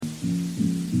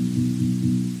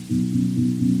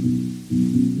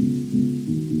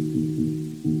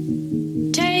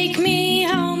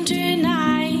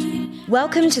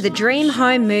Welcome to the Dream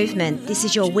Home Movement. This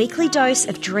is your weekly dose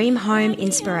of dream home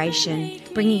inspiration,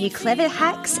 bringing you clever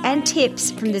hacks and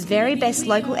tips from the very best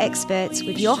local experts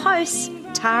with your hosts,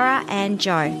 Tara and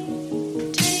Joe.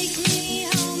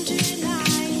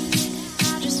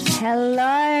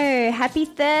 Hello, happy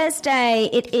Thursday.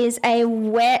 It is a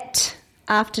wet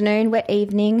afternoon, wet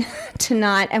evening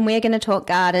tonight, and we're going to talk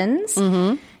gardens.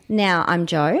 Now, I'm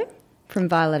Joe from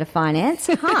Violetta Finance.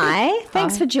 Hi,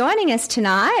 thanks for joining us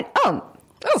tonight. Oh,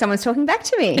 someone's talking back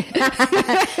to me.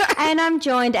 And I'm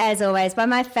joined, as always, by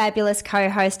my fabulous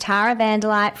co-host, Tara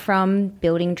Vanderleit from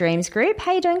Building Dreams Group.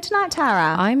 How are you doing tonight,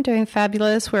 Tara? I'm doing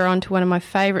fabulous. We're on to one of my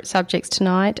favourite subjects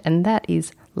tonight, and that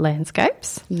is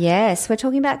landscapes. Yes, we're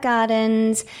talking about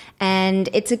gardens, and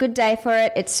it's a good day for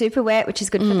it. It's super wet, which is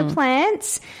good for the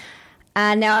plants.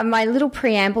 Now, my little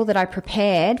preamble that I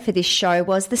prepared for this show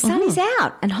was the sun is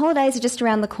out and holidays are just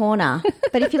around the corner.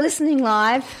 But if you're listening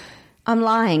live, I'm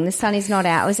lying. The sun is not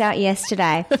out. It was out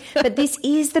yesterday. But this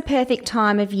is the perfect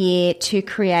time of year to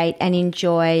create and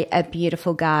enjoy a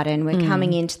beautiful garden. We're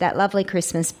coming into that lovely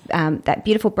Christmas, that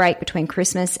beautiful break between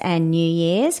Christmas and New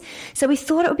Year's. So we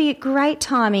thought it would be a great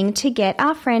timing to get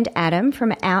our friend Adam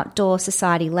from Outdoor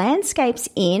Society Landscapes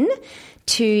in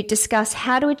to discuss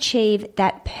how to achieve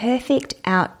that perfect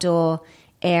outdoor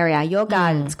area. Your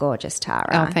garden's gorgeous, Tara.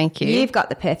 Oh, thank you. You've got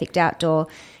the perfect outdoor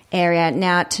area.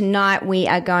 Now, tonight we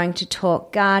are going to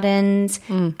talk gardens,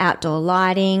 outdoor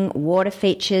lighting, water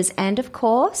features, and, of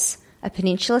course, a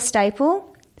peninsula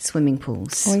staple, swimming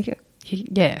pools. Well,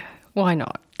 yeah, why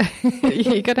not?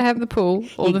 You got to have the pool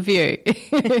or the view.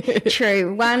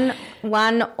 True.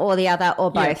 One or the other, or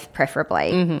both,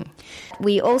 preferably.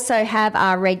 We also have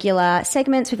our regular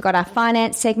segments. We've got our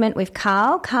finance segment with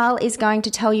Carl. Carl is going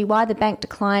to tell you why the bank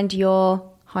declined your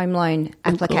home loan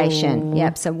application.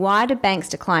 Yep. So why do banks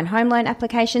decline home loan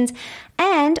applications?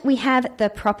 And we have the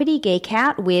property geek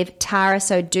out with Tara.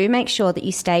 So do make sure that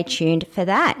you stay tuned for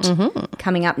that.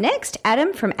 Coming up next,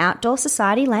 Adam from Outdoor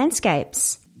Society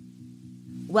Landscapes.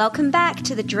 Welcome back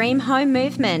to the Dream Home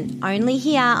Movement, only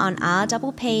here on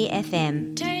RPP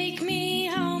FM. Take me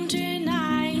home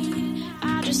tonight.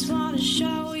 I just want to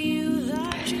show you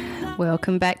that you love.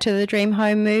 Welcome back to the Dream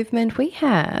Home Movement. We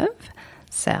have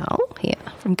Sal here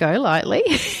from Go Lightly.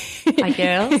 Hi,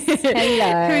 girls.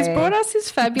 Hello. Who's brought us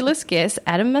his fabulous guest,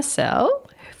 Adam Marsal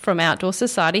from Outdoor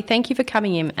Society. Thank you for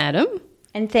coming in, Adam.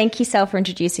 And thank you, Sal, for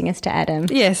introducing us to Adam.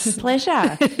 Yes.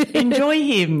 Pleasure. Enjoy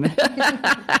him.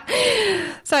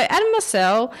 So Adam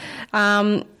Marsal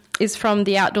is from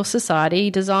the Outdoor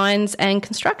Society Designs and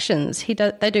Constructions.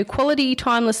 They do quality,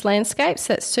 timeless landscapes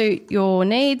that suit your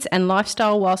needs and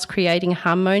lifestyle whilst creating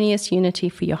harmonious unity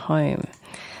for your home.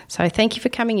 So thank you for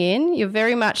coming in. You're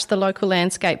very much the local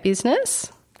landscape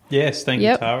business. Yes, thank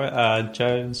you, Tara,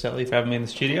 Joe and Sally for having me in the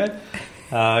studio.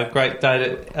 Great way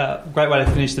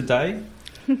to finish the day.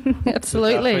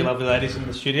 Absolutely. Three lovely ladies in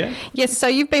the studio. Yes, so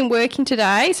you've been working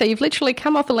today. So you've literally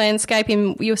come off the landscape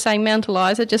in, you were saying Mount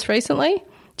Eliza just recently?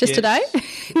 Just today?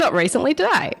 Not recently,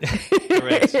 today.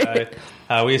 Correct.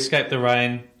 So we escaped the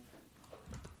rain.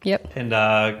 Yep. And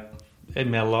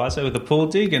in Mount Eliza with the pool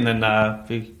dig, and then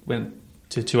we went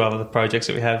to two other projects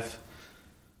that we have.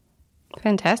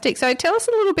 Fantastic. So tell us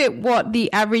a little bit what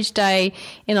the average day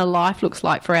in a life looks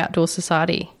like for Outdoor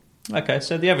Society. Okay,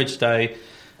 so the average day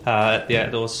at the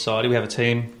Outdoor Society, we have a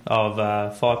team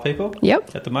of 5 people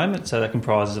at the moment. So that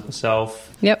comprises of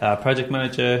myself, project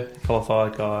manager,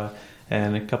 qualified guy,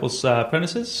 and a couple of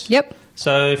apprentices. Yep.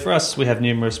 So for us, we have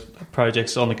numerous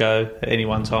projects on the go at any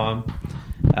one time,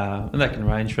 and that can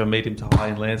range from medium to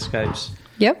high-end landscapes.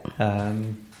 Yep.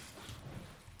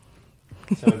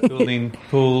 So building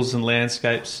pools and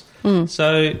landscapes.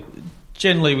 So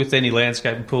generally with any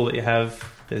landscaping pool that you have,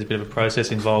 there's a bit of a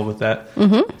process involved with that.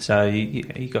 So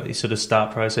you got your sort of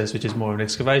start process, which is more of an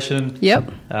excavation. Yep.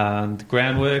 The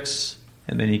groundworks,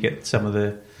 and then you get some of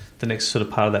the next sort of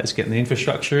part of that is getting the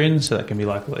infrastructure in. So that can be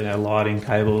like lighting,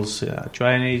 cables,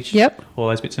 drainage, all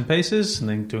those bits and pieces, and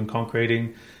then doing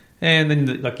concreting. And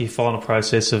then like your final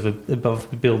process of above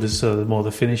the build is sort of more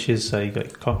the finishes. So you've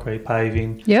got concrete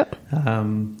paving,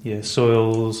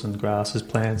 soils and grasses,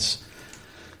 plants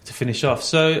to finish off.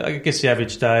 So I guess the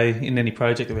average day in any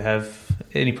project that we have,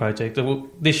 well,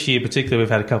 this year particularly, we've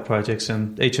had a couple of projects,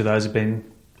 and each of those have been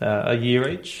a year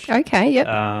each. Okay, yep.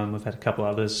 We've had a couple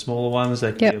others, smaller ones,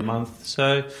 they can be a month.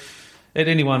 So at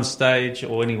any one stage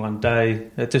or any one day,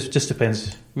 it just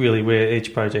depends really where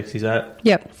each project is at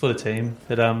Yep. for the team.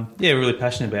 But we're really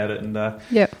passionate about it. And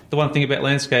Yep. the one thing about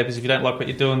landscape is if you don't like what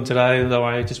you're doing today, don't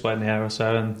worry, just wait an hour or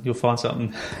so and you'll find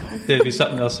something. There'll be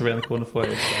something else around the corner for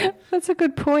you. So. That's a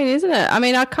good point, isn't it? I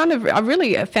mean, I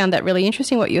really found that really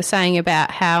interesting what you're saying about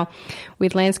how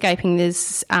with landscaping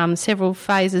there's several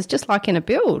phases, just like in a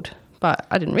build, but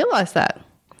I didn't realise that.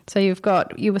 So you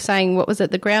were saying, what was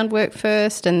it, the groundwork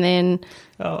first and then...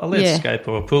 A landscape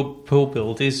or a pool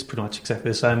build is pretty much exactly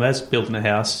the same as building a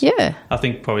house. Yeah. I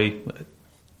think probably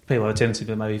people have a tendency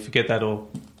to maybe forget that or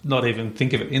not even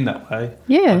think of it in that way,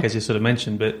 Yeah. like as you sort of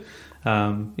mentioned. But,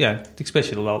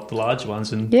 especially the larger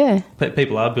ones. And Yeah.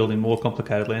 people are building more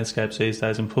complicated landscapes these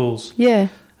days and pools. Yeah.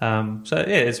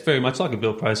 It's very much like a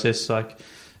build process. Like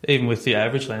even with the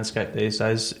average landscape these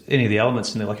days, any of the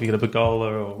elements in there, like if you get a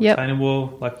pergola or Yep. retaining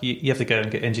wall, like you have to go and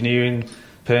get engineering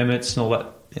permits and all that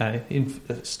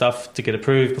stuff to get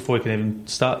approved before you can even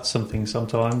start something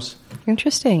sometimes.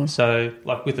 Interesting. So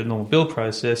like with the normal build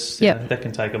process, Yep. that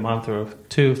can take a month or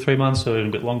 2 or 3 months or even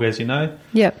a bit longer, as you know.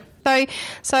 Yep.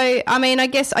 So I mean, I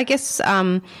guess,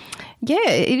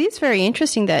 it is very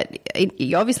interesting that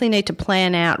you obviously need to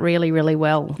plan out really, really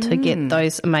well to get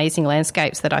those amazing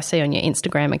landscapes that I see on your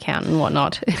Instagram account and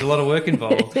whatnot. There's a lot of work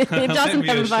involved. It doesn't Let me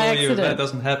happen by assure you accident. that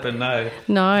doesn't happen, no.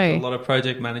 No. There's a lot of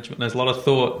project management. There's a lot of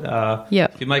thought.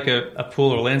 Yep. If you make a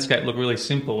pool or a landscape look really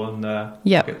simple and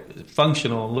Yep.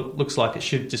 functional and looks like it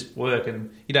should just work, and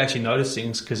you'd actually notice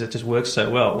things because it just works so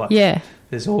well. Like, Yeah.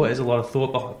 there's always a lot of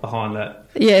thought behind that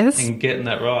Yes. and getting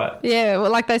that right. Yeah,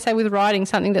 well, like they say with writing,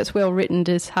 something that's well written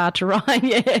is hard to write.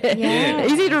 Yeah. Yeah.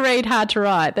 Easy to read, hard to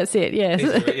write. That's it, yes.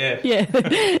 Yeah.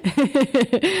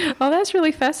 Yeah. Oh, that's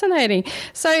really fascinating.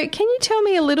 So can you tell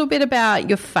me a little bit about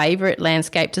your favourite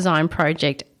landscape design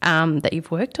project that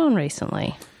you've worked on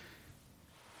recently?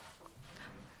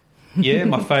 Yeah,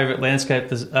 my favourite landscape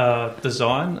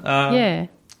design. Yeah.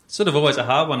 Sort of always a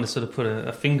hard one to sort of put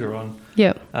a finger on.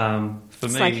 Yep. For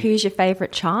It's me, like, who's your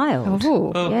favourite child?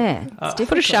 Oh. Well, Yeah, it's Put a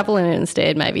difficult. shovel in it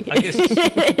instead, maybe.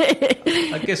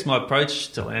 I guess my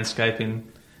approach to landscaping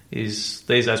is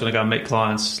these days when I go and meet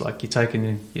clients, like you're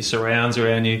taking your surrounds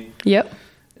around you, Yep.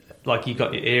 like you've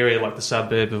got your area, like the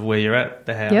suburb of where you're at,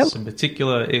 the house Yep. in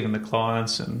particular, even the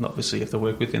clients, and obviously you have to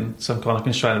work within some kind of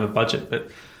constraint of a budget. But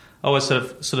I always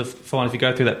sort of find if you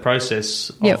go through that process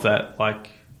of Yep. that,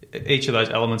 like each of those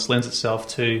elements lends itself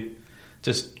to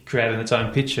just creating its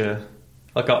own picture.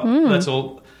 Like that's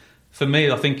all. For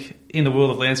me, I think in the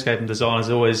world of landscape and design, there's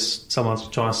always someone's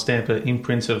trying to stamp an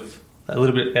imprint of a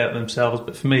little bit out of themselves.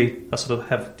 But for me, I sort of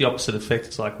have the opposite effect.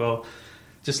 It's like, well,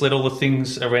 just let all the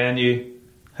things around you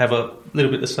have a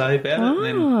little bit to say about it. And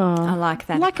then, I like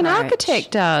that. Like an approach.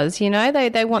 architect does, you know,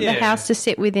 they want the Yeah. house to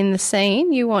sit within the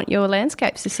scene. You want your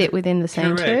landscapes to sit within the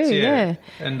scene correct, too. Yeah.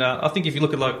 And I think if you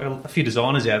look at like a few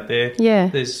designers out there, Yeah.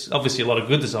 there's obviously a lot of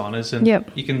good designers, and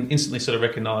Yep. you can instantly sort of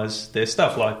recognise their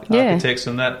stuff, like Yeah. architects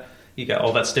and that. You go,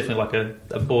 oh, that's definitely like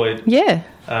a Boyd. Yeah.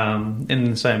 And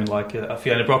the same like a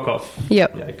Fiona Brockhoff.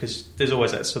 Yep. Yeah, because there's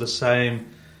always that sort of same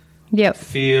Yep.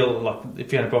 feel. Like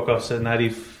Fiona Brockhoff's a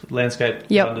native landscape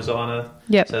Yep. designer.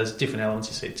 Yep. So there's different elements.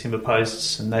 You see timber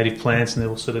posts and native plants, and they're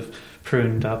all sort of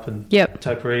pruned up and Yep.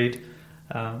 toperied,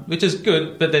 which is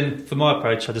good. But then for my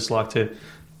approach, I just like to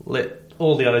let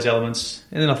all the other elements,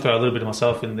 and then I throw a little bit of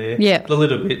myself in there. Yeah. A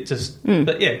little bit, just.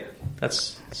 But yeah,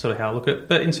 that's sort of how I look at it.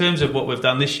 But in terms of what we've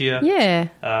done this year, Yeah.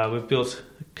 we've built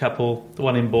a couple, the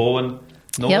one in Bowen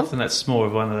North, Yep. and that's more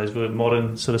of one of those really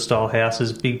modern sort of style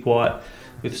houses, big white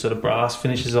with sort of brass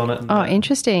finishes on it. And, Oh,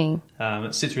 interesting.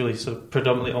 it sits really sort of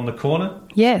predominantly on the corner.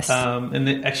 Yes. And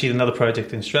then actually another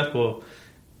project in Strathmore,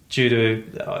 due to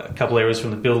a couple of errors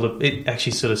from the builder, it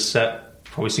actually sort of sat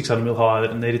probably 600 mil higher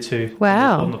than it needed to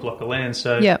Wow. on the block of land.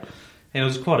 So, Yep. and it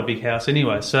was quite a big house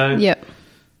anyway. So Yep.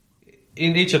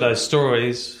 in each of those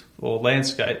stories or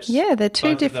landscapes, Yeah, they're two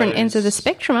both of different ends of the those-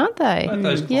 spectrum, aren't they? both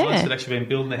those clients Yeah. had actually been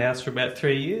building the house for about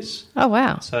 3 years. Oh,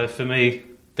 wow. So for me,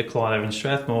 the client over in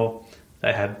Strathmore,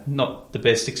 they had not the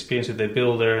best experience with their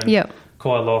builder, and Yep.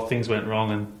 quite a lot of things went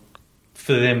wrong. And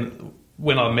for them,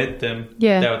 when I met them,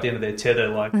 Yeah. they were at the end of their tether.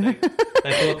 Like they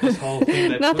thought this whole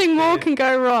thing. They Nothing put more their- can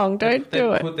go wrong. Don't they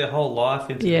do it. put their whole life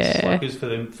into this. Yeah. Like it was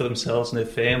for themselves and their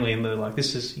family, and they're like,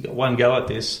 "This is you got one go at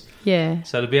this." Yeah.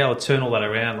 So to be able to turn all that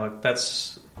around, like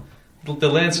that's the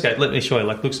landscape. Let me show you.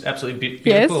 Like looks absolutely Yes.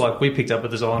 beautiful. Like we picked up a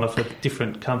designer for a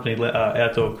different company,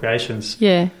 Outdoor Creations,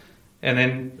 Yeah. and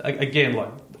then again, like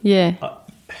Yeah.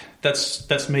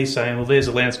 that's me saying, well, there's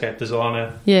a landscape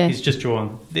designer. Yeah. He's just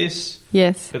drawn this.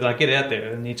 Yes. But then I get out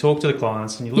there and you talk to the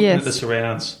clients and you're looking Yes. at the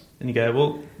surrounds and you go,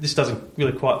 well, this doesn't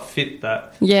really quite fit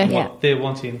that. Yeah. and Yeah. what they're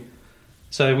wanting.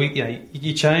 So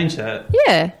you change that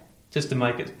Yeah. just to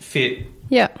make it fit,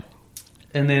 Yeah.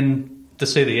 and then to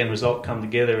see the end result come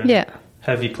together and Yeah.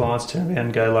 have your clients turn around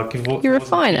and go like, if it You wasn't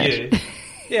refine for it. you-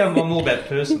 Yeah, I'm all about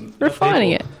person.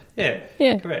 Refining people. Yeah,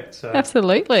 Yeah. correct. So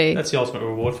Absolutely. that's the ultimate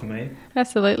reward for me.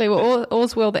 Absolutely. Well,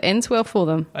 all's well that ends well for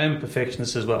them. I am a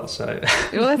perfectionist as well, so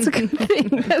Well, that's a good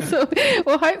thing.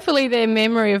 Well, hopefully their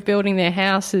memory of building their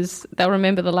house is they'll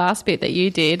remember the last bit that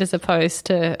you did as opposed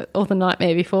to all the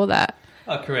nightmare before that.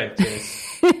 oh, correct. Yes,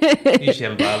 usually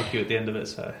have a barbecue at the end of it.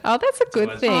 So Oh, that's a good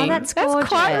always thing. fun. Oh, that's quite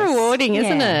gorgeous. rewarding,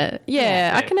 isn't Yeah. it?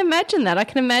 Yeah, I can imagine that. I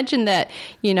can imagine that,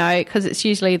 because it's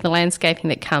usually the landscaping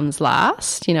that comes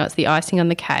last. It's the icing on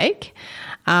the cake.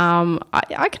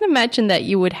 I can imagine that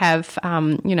you would have,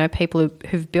 people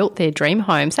who've built their dream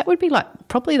homes. That would be like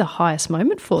probably the highest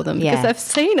moment for them because Yeah. they've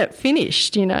seen it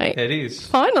finished, it is.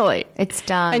 finally. It's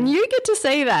done. And you get to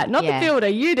see that, not Yeah. the builder,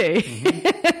 you do.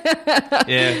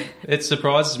 Yeah, it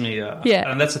surprises me. Yeah.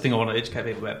 And that's the thing I want to educate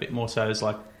people about a bit more. So it's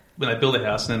like when they build a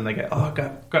house and then they go, oh,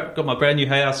 got my brand new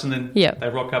house, and then Yeah. they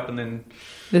rock up and then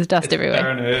There's dust it's everywhere.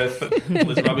 barren earth,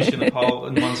 there's rubbish in the hole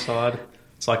on one side.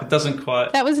 It's like it doesn't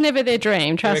quite. That was never their dream,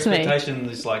 Their trust me. expectation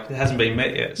is like it hasn't been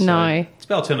met yet. So No. it's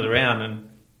about to turn it around and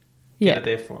Yeah. get it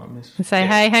there for them. And say,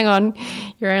 hey, hang on,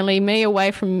 you're only me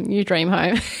away from your dream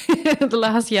home. The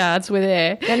last yards were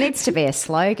there. There needs to be a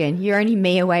slogan. You're only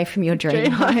me away from your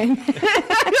dream home.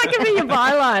 That could be your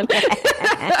byline.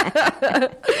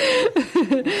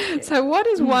 So what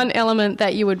is one element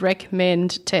that you would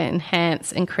recommend to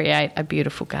enhance and create a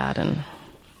beautiful garden?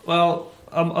 Well,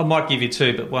 I might give you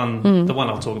two, but the one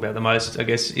I'll talk about the most, I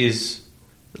guess, is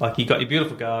like you got your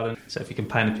beautiful garden. So if you can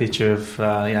paint a picture of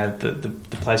the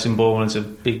place in Bourne, it's a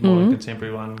big modern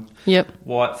contemporary one. Yep.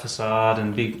 White facade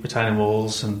and big retaining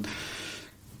walls and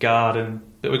garden.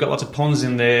 But we've got lots of ponds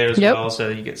in there as Yep. well, so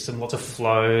you get lots of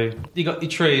flow. You got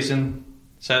your trees, and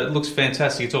so it looks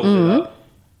fantastic. It's all lit up.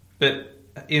 But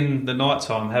in the night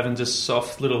time, having just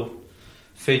soft little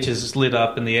features lit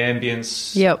up in the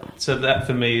ambience. Yep. So that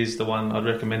for me is the one I'd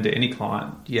recommend to any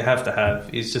client. You have to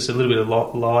have is just a little bit of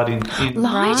lighting. Lighting.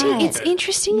 Right. It's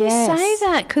interesting Yes. you say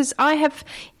that because I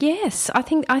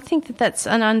think that's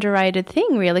an underrated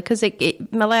thing really because it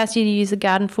allows you to use the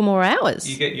garden for more hours.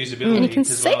 You get usability, and you can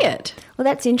as see well. it. Well,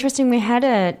 that's interesting. We had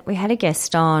a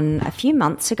guest on a few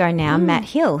months ago now, Matt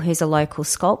Hill, who's a local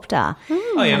sculptor.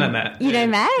 Oh yeah, I know Matt. You know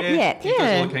Matt? Yeah. He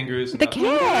does all the kangaroos. And The that.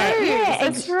 kangaroos,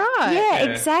 that's right. Yeah,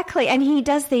 Yeah. exactly. And he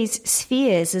does these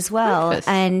spheres as well. Rufus.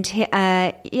 And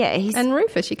he's And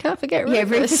Rufus, you can't forget Rufus. yeah,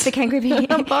 Rufus the kangaroo.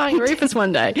 I'm buying Rufus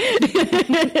one day.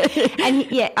 And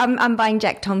I'm buying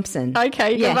Jack Thompson.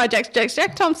 Okay, you Yeah. can buy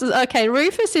Jack Thompson's. Okay,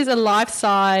 Rufus is a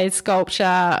life-size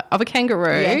sculpture of a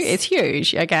kangaroo. Yes. It's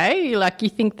huge, okay? Like you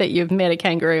think that you've met a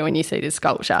kangaroo when you see this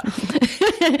sculpture.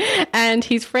 And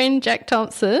his friend Jack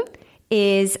Thompson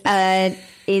Is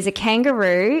a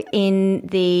kangaroo in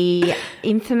the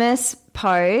infamous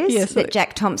pose Yes. that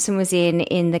Jack Thompson was in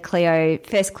the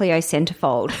first Clio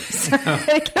centerfold. So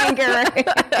the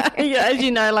kangaroo. yeah, as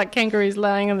you know, like kangaroos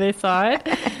laying on their side.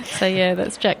 So yeah,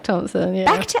 that's Jack Thompson. Yeah.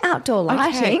 Back to outdoor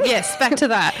lighting. Okay, yes, back to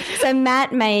that. So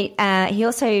Matt made. He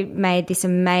also made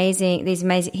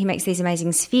he makes these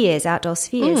amazing spheres, outdoor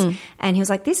spheres, and he was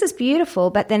like, "This is beautiful,"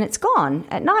 but then it's gone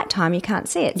at night time. You can't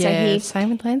see it. Yeah, So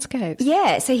same with landscapes.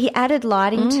 so he added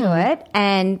lighting to it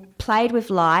and played with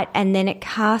light, and then it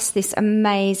cast this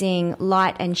amazing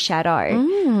light and shadow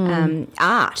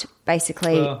art,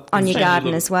 basically, Well, on it's your made it garden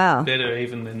look as well. Better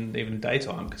even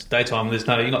daytime because daytime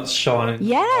you're not shining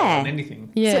Yeah. on anything.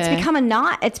 Yeah. So it's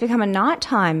become a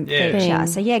nighttime Yeah. feature. Thing.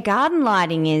 So yeah, garden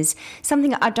lighting is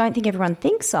something I don't think everyone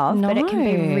thinks of, but it can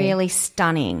be No. really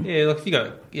stunning. Yeah, like if you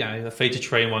got a feature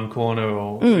tree in one corner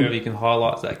or wherever you can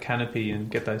highlight that canopy and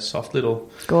get those soft little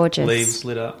Gorgeous. leaves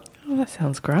lit up. Oh, that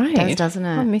sounds great. Doesn't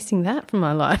it? I'm missing that from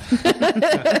my life.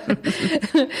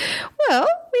 Well,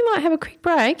 we might have a quick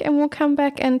break and we'll come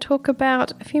back and talk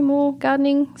about a few more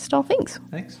gardening style things.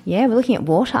 Thanks. Yeah, we're looking at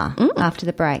water after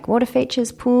the break. Water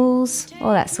features, pools,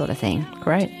 all that sort of thing.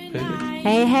 Great. Perfect.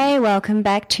 Hey, welcome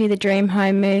back to the Dream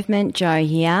Home Movement. Jo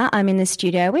here. I'm in the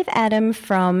studio with Adam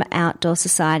from Outdoor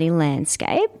Society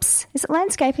Landscapes. Is it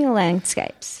landscaping or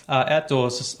landscapes?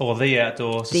 Outdoors or the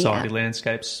Outdoor Society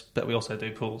landscapes, but we also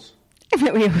do pools.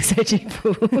 But we also do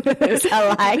pools.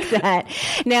 I like that.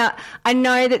 Now, I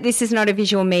know that this is not a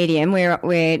visual medium.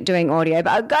 We're doing audio,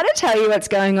 but I've got to tell you what's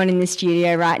going on in the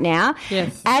studio right now.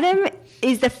 Yes. Adam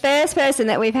is the first person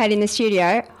that we've had in the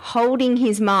studio holding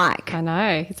his mic. I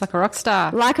know. He's like a rock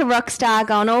star. Like a rock star,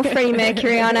 going all Freddie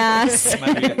Mercury on us.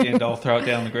 Maybe at the end I'll throw it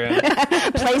down the ground.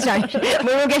 Please don't.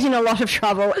 We will get in a lot of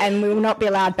trouble and we will not be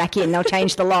allowed back in. They'll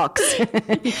change the locks.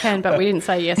 You can, but we didn't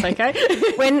say yes, okay?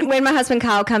 When my husband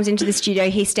Carl comes into the studio,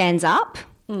 he stands up.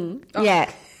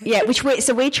 Yeah. Yeah,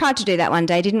 so we tried to do that one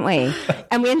day, didn't we?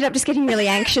 And we ended up just getting really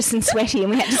anxious and sweaty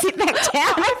and we had to sit back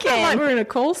down Like again. we're in a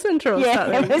call centre or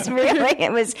something.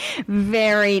 It was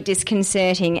very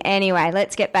disconcerting. Anyway,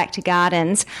 let's get back to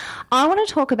gardens. I want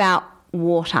to talk about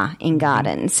water in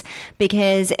gardens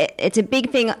because it's a big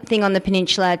thing on the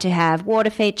peninsula to have water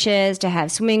features, to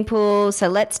have swimming pools. So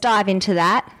let's dive into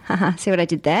that. See what I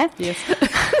did there? Yes.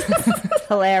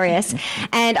 Hilarious.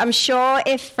 And I'm sure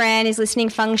if Fran is listening,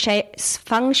 Feng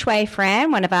Shui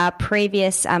Fran, one of our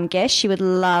previous guests, she would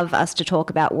love us to talk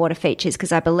about water features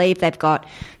because I believe they've got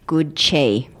good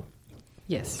chi.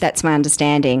 Yes. That's my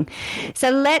understanding. So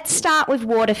let's start with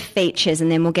water features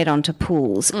and then we'll get on to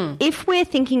pools. If we're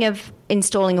thinking of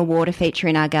installing a water feature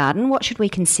in our garden, what should we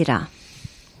consider?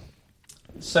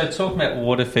 So talking about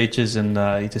water features, and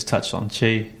you just touched on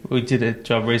chi. We did a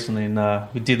job recently, and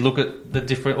we did look at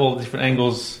all the different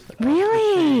angles.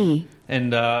 Really?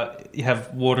 And you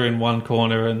have water in one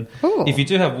corner, and Ooh. if you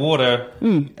do have water,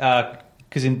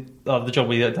 because in the job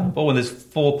we had done, there's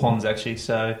 4 ponds actually,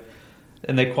 so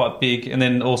and they're quite big, and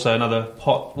then also another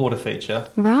hot water feature.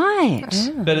 Right.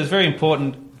 But it's very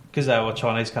important because they were a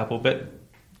Chinese couple, but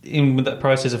with that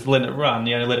process of letting it run,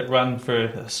 you only let it run for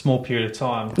a small period of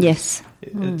time. Yes.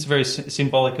 It's very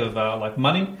symbolic of like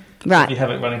money. Right. If you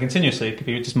have it running continuously, it could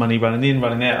be just money running in,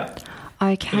 running out.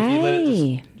 Okay. But if you let it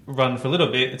just run for a little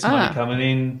bit, it's money coming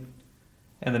in,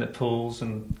 and then it pools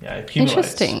and accumulates.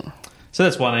 Interesting. So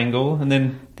that's one angle, and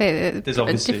then There's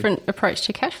obviously a different approach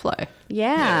to cash flow.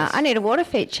 Yeah, Yes. I need a water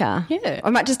feature. Yeah. I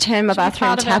might just turn my Should be bathroom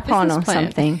part of our tap on or business plan.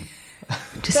 something.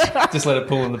 Just, just let it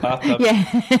pool in the bathtub. yeah.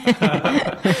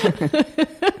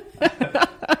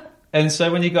 And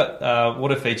so when you got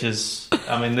water features,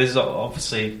 I mean, there's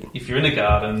obviously, if you're in a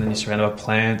garden and you're surrounded by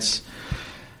plants,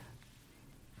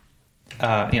 you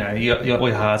got all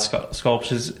your hard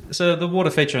sculptures. So the water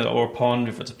feature or a pond,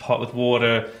 if it's a pot with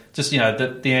water, just, the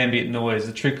ambient noise,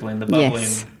 the trickling, the bubbling,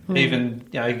 Yes. even,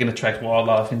 you can attract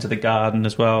wildlife into the garden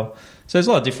as well. So there's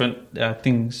a lot of different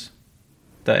things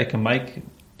that it can make,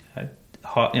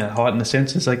 heighten the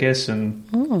senses, I guess, and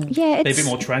Yeah, be a bit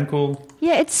more tranquil.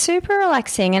 Yeah, it's super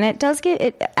relaxing and it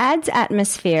adds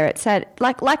atmosphere. It's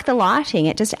like the lighting,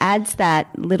 it just adds that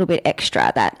little bit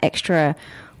extra, that extra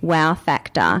wow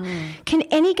factor. Can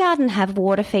any garden have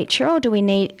water feature or do we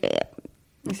need...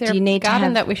 Is there do you a need to garden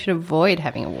have... that we should avoid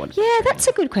having a water Yeah, that's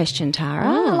a good question, Tara.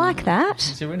 I like that.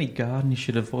 Is there any garden you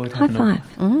should avoid High having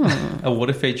five. a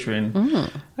water feature in? I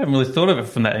haven't really thought of it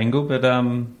from that angle, but I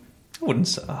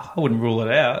wouldn't rule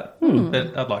it out.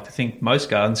 But I'd like to think most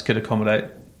gardens could accommodate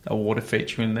a water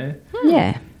feature in there.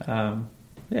 Yeah.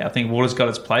 I think water's got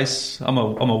its place. I'm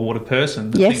a water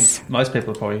person. Yes. I think most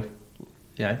people are probably,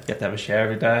 you have to have a shower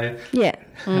every day. Yeah.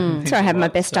 So I have my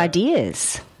best So,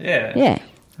 ideas. Yeah. Yeah.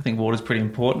 I think water's pretty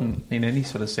important in any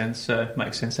sort of sense, so it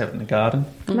makes sense to have it in the garden.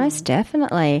 Most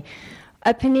definitely.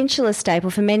 A peninsula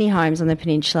staple for many homes on the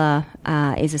peninsula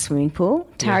is a swimming pool.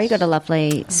 Tara, you Yes. got a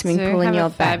lovely swimming Do pool in have your a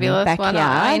fabulous backyard. one.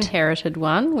 I inherited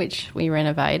one, which we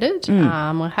renovated.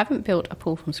 I haven't built a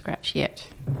pool from scratch yet.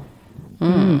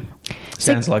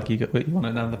 Sounds like you want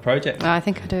another project. I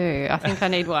think I do. I think I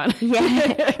need one.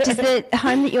 Yeah. Does the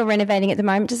home that you're renovating at the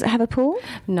moment, does it have a pool?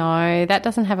 No, that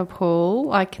doesn't have a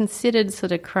pool. I considered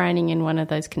sort of craning in one of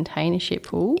those container ship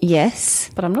pools,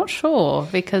 Yes. but I'm not sure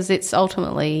because it's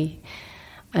ultimately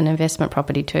an investment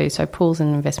property too. So pools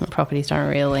and investment properties don't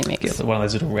really mix. Get one of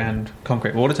those little round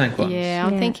concrete water tank ones. Yeah,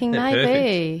 I'm Yeah. thinking They're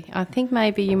maybe. I think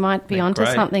maybe you might be They're onto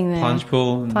great. something there. Plunge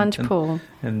pool. Plunge pool.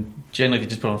 And generally, if you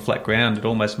just put it on flat ground, it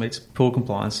almost meets pool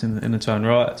compliance in its own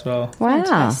right as well. Wow.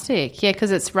 Fantastic. Yeah,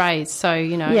 because it's raised, so,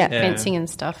 Yeah. fencing and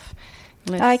stuff.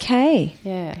 Let's- Okay.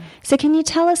 Yeah. So can you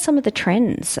tell us some of the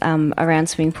trends around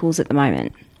swimming pools at the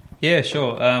moment? Yeah,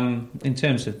 sure. In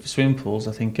terms of swimming pools,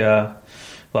 I think,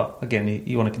 again,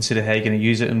 you want to consider how you're going to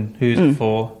use it and who's it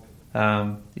for.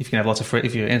 If you can have lots of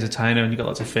if you're an entertainer and you've got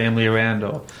lots of family around,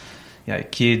 or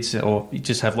kids, or you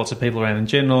just have lots of people around in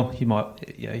general, you might,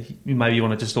 maybe you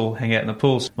want to just all hang out in the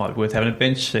pools. It might be worth having a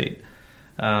bench seat.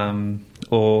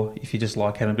 Or if you just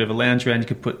like having a bit of a lounge around, you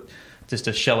could put just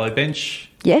a shallow bench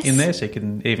Yes. in there, so you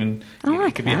can even like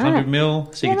it could be that. 100 mil,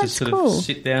 so you Yeah, can just that's sort cool. of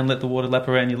sit down, let the water lap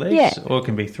around your legs, Yeah. or it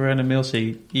can be 300 mil, so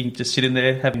you can just sit in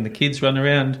there having the kids run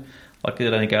around, like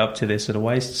they'd only go up to their sort of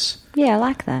waists. Yeah, I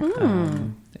like that.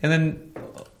 And then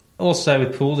also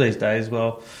with pools these days,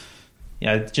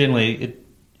 generally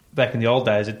back in the old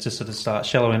days, it just sort of start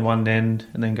shallow in one end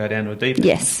and then go down to a deep end.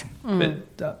 Yes.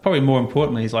 But probably more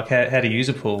importantly is like how to use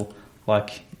a pool.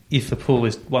 Like if the pool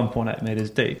is 1.8 metres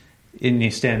deep and you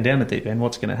stand down the deep end,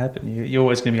 what's going to happen? You're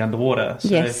always going to be underwater. So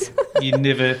Yes. you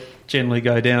never generally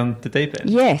go down the deep end.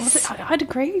 Yes. I'd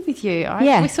agree with you.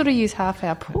 Yeah. We sort of use half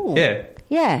our pool. Yeah.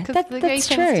 Yeah, Because the that's weekend's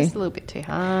true. just a little bit too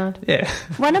hard. Yeah.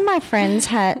 One of my friends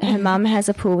had, her mum has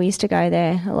a pool. We used to go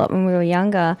there a lot when we were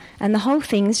younger, and the whole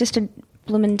thing's just a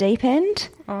bloomin' deep end.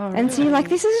 And so you're like,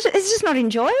 it's just not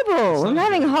enjoyable. I'm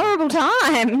having a horrible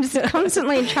time, just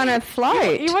constantly trying to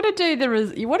float. You want to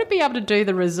do you want to be able to do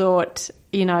the resort,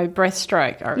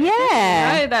 breaststroke. I reckon.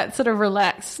 Yeah. That sort of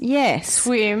relaxed Yes,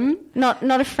 swim. not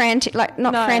a frantic, not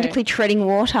No. frantically treading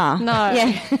water. No.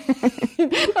 Yeah,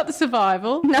 Not the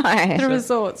survival. no. The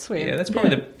resort swim. Yeah, that's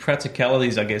probably the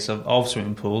practicalities, I guess, of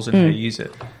swimming pools and how you use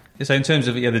it. So in terms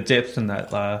of the depth and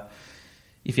that,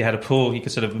 if you had a pool, you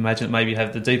could sort of imagine that maybe you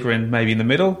have the deeper end maybe in the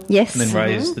middle. Yes. And then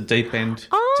raise the deep end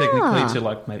Ah. technically to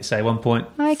like maybe say 1.5.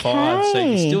 So you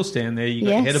Okay. can still stand there, you've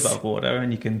got your head Yes. above water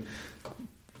and you can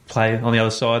play on the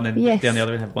other side and then Yes. down the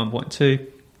other end have 1.2.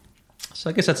 So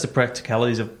I guess that's the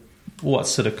practicalities of what's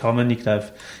sort of common. You could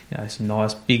have some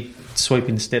nice big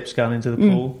sweeping steps going into the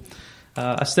pool.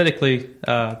 Aesthetically,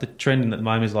 the trend at the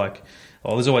moment is like,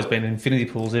 there's always been infinity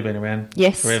pools. They've been around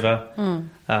Yes. forever.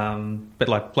 But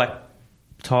like black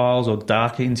tiles or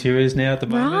darker interiors now at the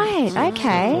moment. Right,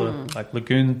 okay. Sort of like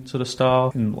lagoon sort of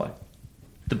style and like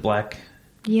the black.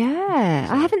 Yeah,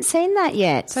 I haven't seen that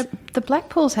yet. So the black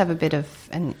pools have a bit of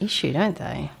an issue, don't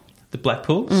they? The black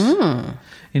pools?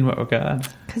 In what regard?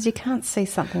 Because you can't see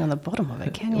something on the bottom of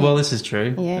it, can you? Well, this is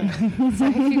true. yeah. So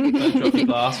if you, Don't drop your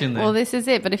glass in there. well, this is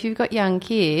it. But if you've got young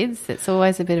kids, it's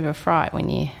always a bit of a fright when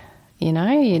you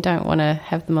don't want to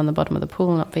have them on the bottom of the pool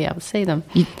and not be able to see them.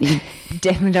 You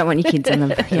definitely don't want your kids on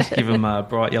them. Yeah. Give them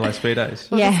bright yellow Speedos.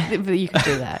 Yeah. But you could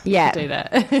do that. Yeah. You could do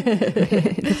that.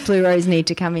 The fluoros need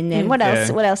to come in then. What else?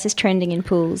 Yeah. What else is trending in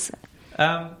pools?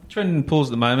 Trend in pools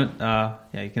at the moment,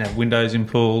 you can have windows in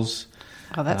pools.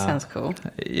 Oh, that sounds cool.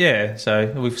 Yeah,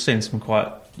 so we've seen some quite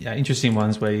interesting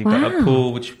ones where you've got a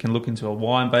pool which can look into a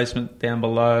wine basement down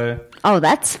below. Oh,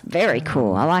 that's very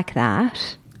cool. I like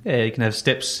that. Yeah, you can have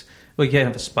steps. Well, you can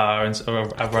have a spa and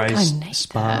a raised neat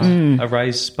spa, a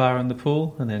raised spa in the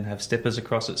pool, and then have steppers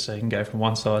across it, so you can go from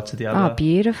one side to the other. Oh,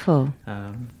 beautiful.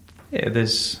 Yeah,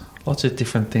 there's lots of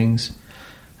different things,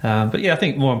 but yeah, I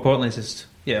think more importantly is just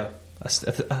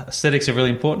aesthetics are really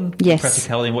important. Yes.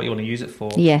 Practicality and what you want to use it for.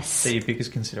 Yes. They're your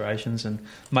biggest considerations, and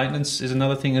maintenance is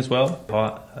another thing as well.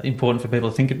 Important for people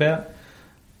to think about.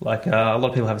 Like a lot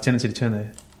of people have a tendency to turn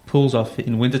their pools off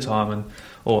in wintertime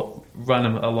or run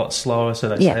them a lot slower so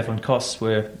they save on costs,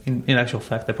 where in actual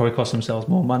fact they probably cost themselves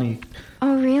more money.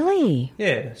 Oh, really?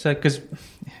 Yeah, so because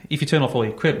if you turn off all the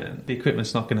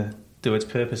equipment's not going to do its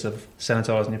purpose of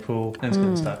sanitising your pool, and it's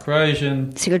going to start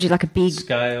corrosion, So you got to do like a big,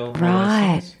 scale, all those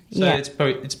Right, things. So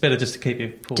yeah. it's better just to keep your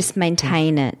pool. just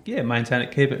maintain it. Yeah, maintain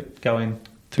it, keep it going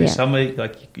through Yeah. summer.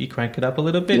 Like you crank it up a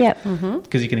little bit, Yep.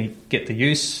 because you can get the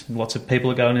use. Lots of people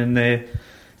are going in there.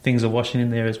 Things are washing in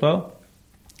there as well.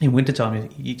 In wintertime,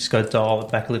 you just got to dial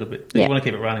it back a little bit. Yeah. You want to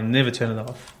keep it running, never turn it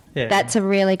off. Yeah, That's a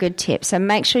really good tip. So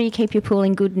make sure you keep your pool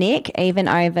in good nick, even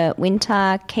over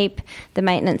winter. Keep the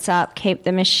maintenance up. Keep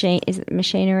the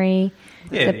machinery,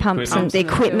 Yeah, the pumps and equipment. the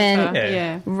equipment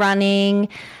Yeah. running.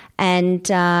 And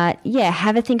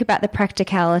have a think about the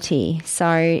practicality.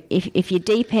 So if your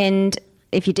deep end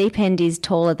is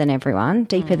taller than everyone,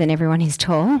 deeper than everyone is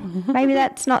tall, maybe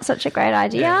that's not such a great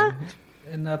idea. Yeah.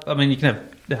 And I mean, you can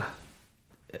have.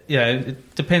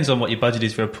 It depends on what your budget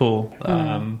is for a pool.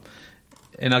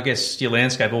 And I guess your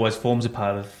landscape always forms a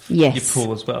part of Yes. your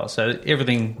pool as well. So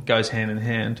everything goes hand in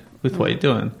hand with what you're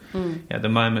doing. At the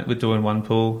moment, we're doing one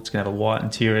pool. It's going to have a white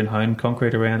interior and honed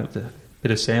concrete around it with a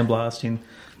bit of sandblasting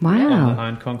on the Wow.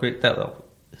 honed concrete.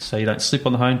 So you don't slip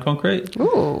on the honed concrete.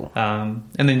 Ooh. And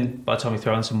then by the time you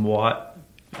throw in some white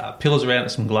pillars around it,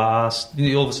 some glass,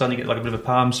 all of a sudden you get like a bit of a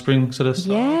Palm Spring sort of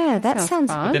style. Yeah, that Sounds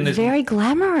sounds fun. Then there's very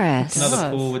glamorous. Another-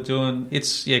 Another pool we're doing,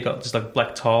 it's got just like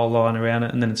black tile line around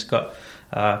it, and then it's got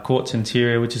quartz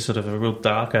interior, which is sort of a real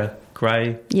darker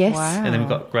grey, Yes. Wow. and then we've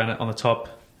got granite on the top,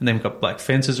 and then we've got black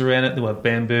fences around it. We'll have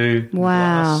bamboo, and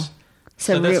Wow. glass.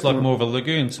 So that's real- like more of a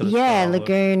lagoon sort of Yeah, style.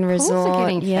 lagoon Pools resort. are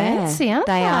getting yeah, fancy, aren't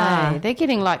they? They are. They're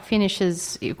getting like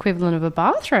finishes equivalent of a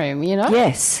bathroom,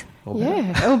 Yes. Or better.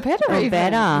 Yeah, or better. Or even.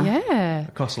 better. Yeah.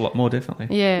 It costs a lot more,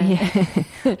 definitely. Yeah.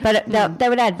 But they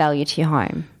would add value to your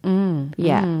home.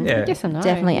 Yeah. Yeah. Yes or no?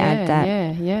 Definitely add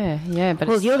that. Yeah. But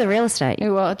Well, it's, you're the real estate.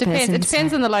 well, it depends. person, It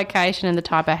depends on the location and the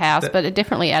type of house, but it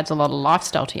definitely adds a lot of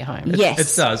lifestyle to your home. Yes.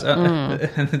 It does.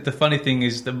 And the funny thing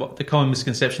is, the common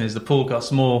misconception is the pool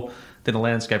costs more than a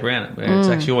landscape around it. Where it's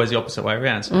actually always the opposite way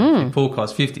around. So if your pool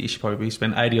costs 50, you should probably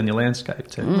spend 80 on your landscape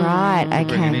to Right,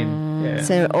 bring it okay. in. Yeah.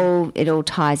 So it all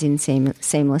ties in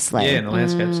seamlessly. Yeah, and the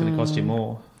landscape's going to cost you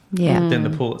more Yeah. than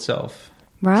the pool itself.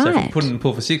 Right. So if you put it in the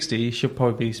pool for 60, you should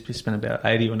probably spend about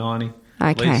 80 or 90 Okay.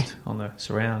 at least on the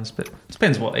surrounds. But it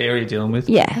depends what area you're dealing with.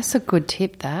 Yeah. That's a good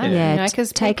tip, that. Yeah, You know,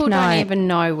 because take people note. don't even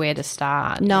know where to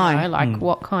start. No. You know, like,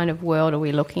 what kind of world are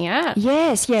we looking at?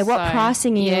 Yes, yeah. What So,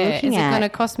 pricing are you looking is it going to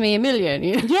at? cost me $1 million?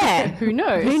 Yeah. Who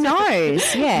knows? Who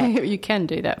knows? Yeah. You can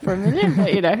do that for $1 million,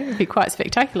 but, you know, it'd be quite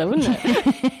spectacular, wouldn't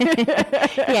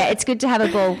it? Yeah, it's good to have a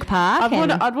ballpark.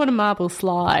 I'd want a marble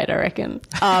slide, I reckon.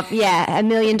 Yeah, $1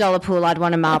 million pool. I'd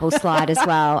want a marble slide as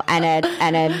well, and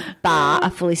a bar,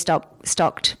 a fully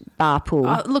stocked bar pool.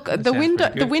 Look, the sounds window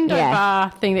pretty good. Yeah.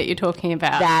 bar thing that you're talking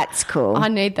about. That's cool. I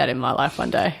need that in my life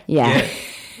one day. Yeah.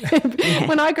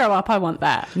 When I grow up, I want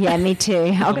that. Yeah, me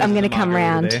too. I'm going to come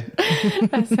round.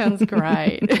 That sounds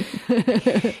great.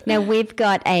 Now, we've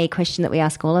got a question that we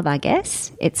ask all of our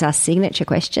guests. It's our signature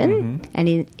question, and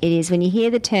it is, when you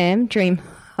hear the term dream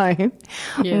home,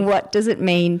 Yeah. what does it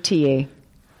mean to you?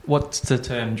 What's the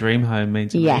term dream home mean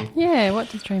to Yeah. me? Yeah, what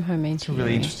does dream home mean It's to a you?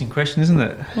 really interesting question, isn't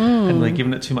it? Hadn't really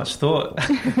given it too much thought.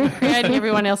 Creating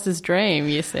everyone else's dream,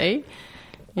 you see.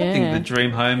 Yeah. I think the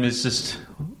dream home is just,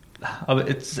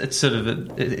 it's sort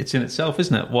of, it's in itself,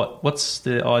 isn't it? What's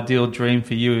the ideal dream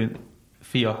for you,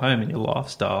 for your home and your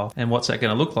lifestyle, and what's that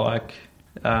going to look like?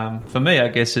 For me, I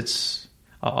guess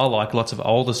I like lots of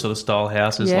older sort of style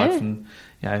houses, Yeah. like from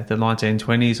the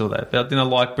 1920s or that. But then I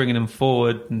like bringing them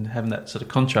forward and having that sort of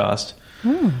contrast.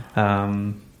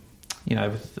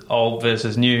 With old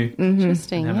versus new,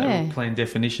 Interesting, and have yeah. that clean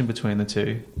definition between the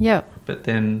two. Yep. But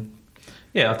then,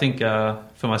 I think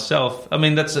for myself, I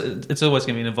mean, it's always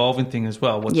going to be an evolving thing as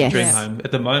well. What's Yes. the dream home?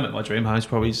 At the moment, my dream home is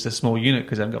probably just a small unit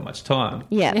because I haven't got much time.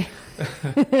 Yeah.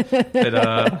 But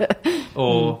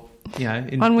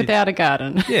One without a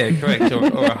garden. yeah, correct. Or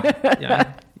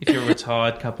if you're a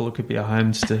retired couple, it could be a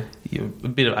home just a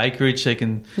bit of acreage so you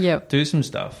can Yep. do some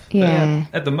stuff. Yeah.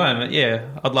 But at the moment,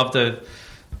 I'd love to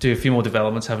do a few more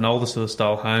developments, have an older sort of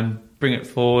style home, bring it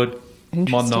forward,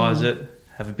 Interesting. modernise it,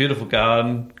 have a beautiful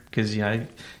garden because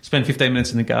spend 15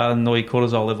 minutes in the garden, all your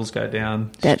cortisol levels go down.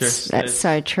 That's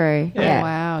so true. Yeah. Yeah.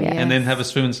 Wow, Yeah. yeah. And then have a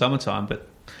swim in summertime, but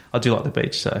I do like the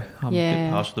beach, so I'm a Yeah.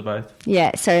 bit partial to both.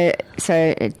 Yeah. So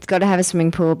it's got to have a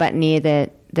swimming pool, but near the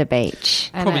beach.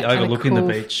 And Probably and overlooking the cool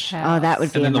beach. house. Oh, that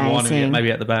would be And then the winery, amazing.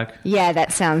 maybe at the back. Yeah,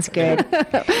 that sounds good.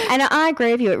 And I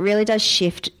agree with you. It really does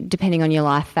shift depending on your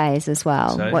life phase as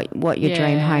well. So- what your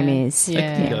dream Yeah. home is.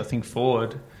 Yeah. You got to think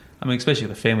forward. I mean, especially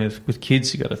with a family with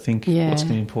kids, you got to think Yeah. what's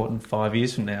going to be important 5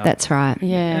 years from now. That's right.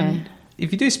 Yeah. And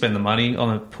if you do spend the money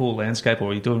on a pool landscape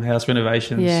or you're doing house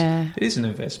renovations, Yeah. it is an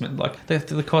investment. Like the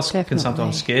cost Definitely. can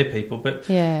sometimes scare people, but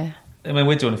Yeah. I mean,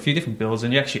 we're doing a few different builds,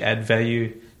 and you actually add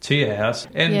value to your house.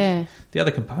 And Yeah. the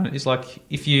other component is like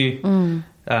if you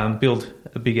build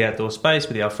a big outdoor space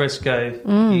with the alfresco,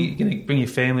 you're going to bring your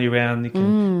family around. You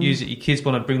can use it. Your kids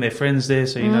want to bring their friends there,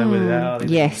 so you know where they are. They're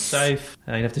Yes. safe.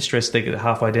 You don't have to stress they get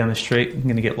halfway down the street and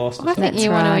going to get lost. Well, I think That's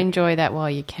you want to right. enjoy that while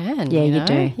you can. Yeah, you know?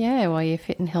 do. Yeah, while you're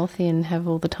fit and healthy and have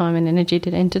all the time and energy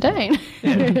to entertain.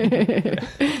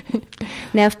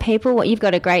 Now, if people, you've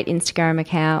got a great Instagram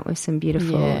account with some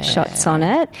beautiful Yeah. shots on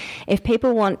it. If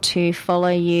people want to follow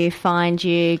you, find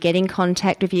you, get in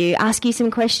contact with you, ask you some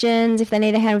questions, if they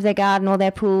need a hand with their garden or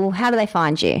their pool, how do they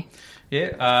find you?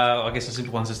 Yeah, I guess the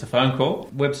simple one's just a phone call.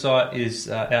 Website is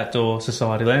Outdoor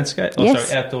Society Landscape.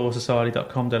 Yes.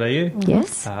 outdoorsociety.com.au.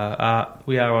 Yes.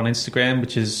 We are on Instagram,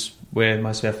 which is where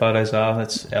most of our photos are.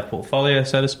 That's our portfolio,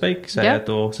 so to speak. So Yep.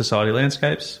 Outdoor Society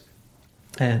Landscapes.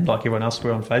 And like everyone else,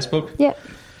 we're on Facebook. Yep.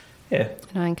 Yeah.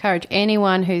 And I encourage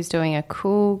anyone who's doing a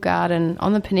cool garden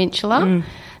on the peninsula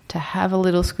to have a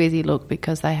little squizzy look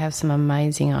because they have some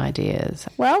amazing ideas.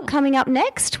 Well, coming up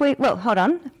next, hold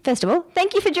on. First of all,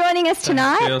 thank you for joining us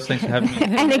tonight. Thanks, girls. Thanks for having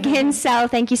me. And again, Sal,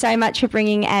 thank you so much for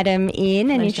bringing Adam in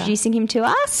and Pleasure. introducing him to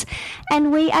us.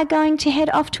 And we are going to head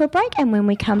off to a break. And when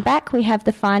we come back, we have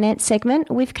the finance segment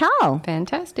with Carl.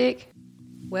 Fantastic.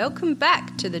 Welcome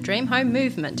back to the Dream Home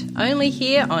Movement, only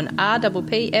here on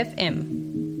RPP FM.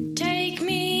 Take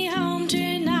me home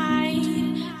tonight.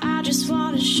 I just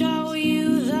want to show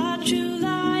you the true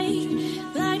light.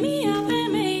 Light me up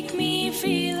and make me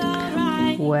feel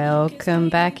alright. Welcome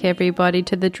back, everybody,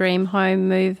 to the Dream Home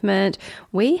Movement.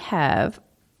 We're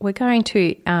going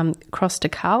to cross to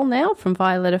Carl now from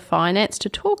Violetta Finance to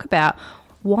talk about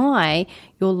why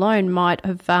your loan might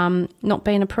have not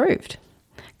been approved.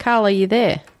 Carl, are you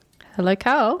there? Hello,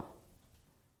 Carl.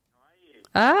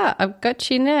 I've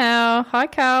got you now. Hi,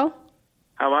 Carl.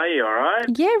 How are you? All right?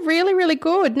 Yeah, really, really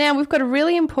good. Now, we've got a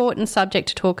really important subject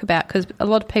to talk about because a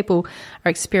lot of people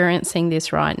are experiencing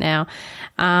this right now.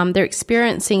 They're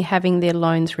experiencing having their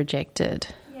loans rejected.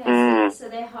 Yes, so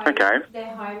they're home, Okay.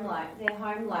 they're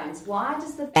home loans. Why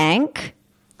does the bank...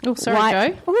 Oh, sorry,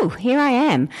 Joe. Oh, here I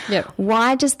am. Yep.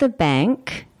 Why does the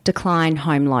bank decline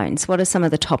home loans? What are some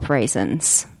of the top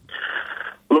reasons?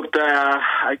 Look, there are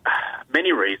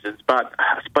many reasons, but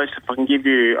I suppose if I can give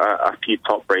you a few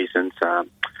top reasons,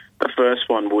 the first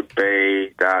one would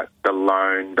be that the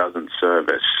loan doesn't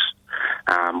service.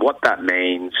 What that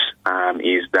means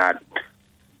is that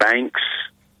banks,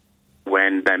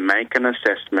 when they make an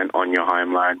assessment on your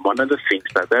home loan, one of the things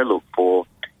that they look for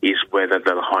is whether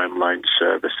the home loan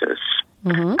services.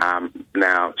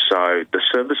 Now, so the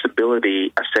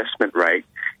serviceability assessment rate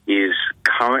is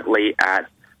currently at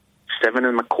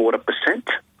 7.25%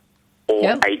 or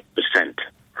 8%,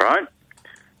 right?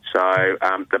 So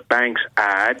the banks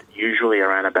add usually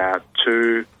around about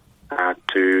 2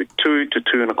 to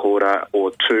 2.25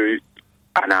 or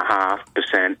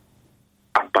 2.5%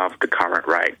 above the current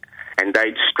rate, and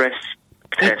they stress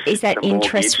test. Is that the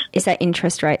interest? mortgage. Is that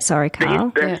interest rate? Sorry,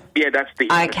 Carl. That's the interest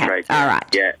Okay, rate. all right.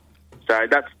 Yeah. So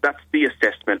that's the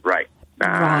assessment rate.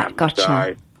 Right,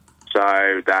 gotcha.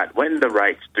 So that when the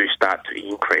rates do start to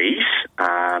increase,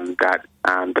 that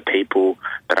the people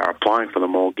that are applying for the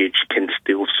mortgage can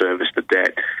still service the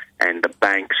debt, and the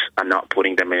banks are not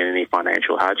putting them in any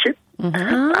financial hardship.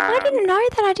 I didn't know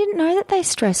that. I didn't know that they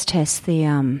stress test the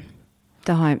home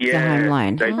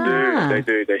loan. They do. They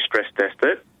do. They stress test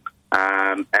it,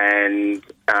 and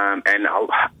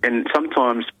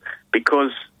sometimes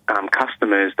because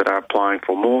customers that are applying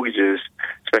for mortgages,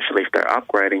 especially if they're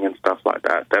upgrading and stuff like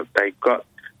that, they've got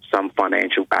some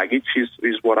financial baggage,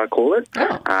 is what I call it.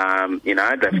 They've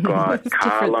got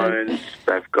car loans,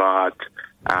 they've got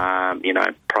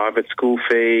private school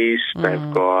fees,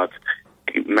 they've got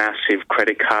massive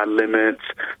credit card limits.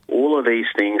 All of these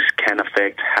things can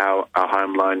affect how a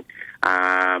home loan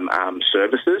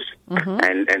services,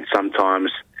 and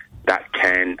sometimes that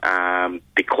can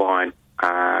decline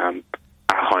a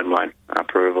home loan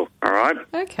approval. All right.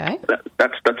 Okay.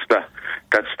 That's the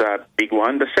big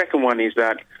one. The second one is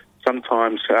that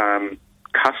sometimes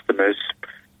customers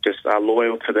just are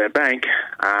loyal to their bank,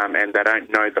 and they don't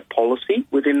know the policy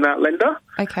within that lender.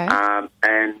 Okay.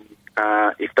 And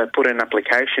if they put an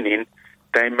application in,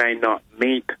 they may not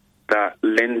meet the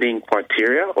lending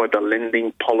criteria or the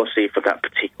lending policy for that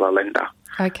particular lender.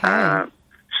 Okay.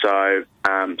 So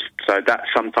that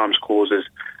sometimes causes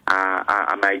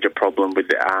a major problem with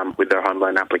their home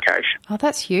loan application. Oh,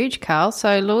 that's huge, Carl.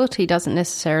 So loyalty doesn't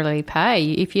necessarily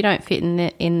pay if you don't fit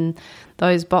in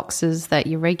those boxes that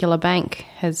your regular bank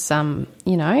has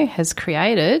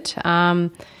created.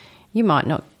 You might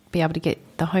not be able to get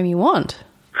the home you want.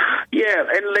 Yeah,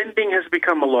 and lending has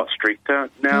become a lot stricter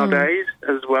nowadays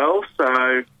as well.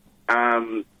 So,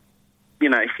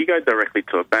 if you go directly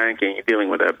to a bank and you're dealing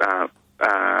with the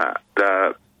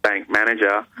bank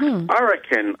manager, I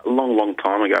reckon a long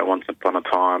time ago, once upon a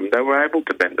time, they were able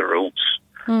to bend the rules.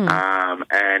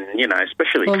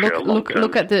 Especially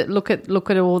look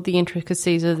at all the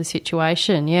intricacies of the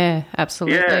situation. Yeah,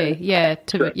 absolutely.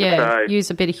 Use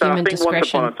a bit of human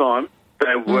discretion. Once upon a time,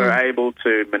 they were able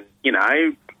to,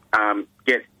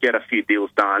 get a few deals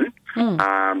done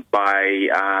by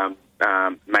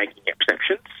making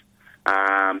exceptions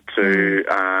to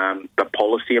the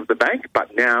policy of the bank.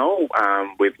 But now,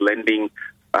 with lending,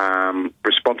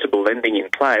 responsible lending in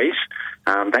place,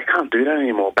 they can't do that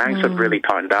anymore. Banks have really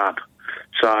tightened up.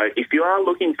 So if you are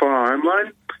looking for a home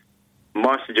loan,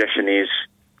 my suggestion is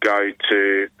go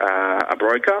to a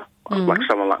broker, like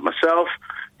someone like myself,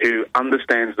 who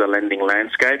understands the lending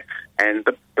landscape. And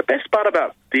the best part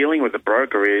about dealing with a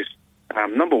broker is,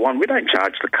 number one, we don't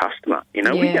charge the customer. We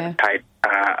get paid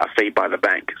a fee by the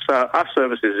bank. So our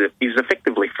service is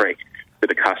effectively free to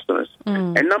the customers.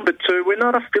 And number two, we're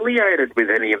not affiliated with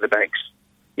any of the banks.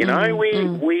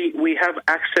 We have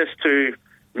access to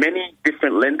many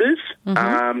different lenders,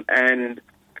 and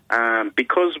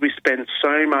because we spend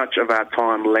so much of our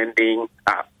time learning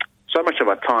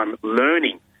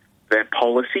their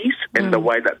policies and the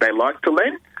way that they like to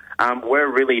lend, we're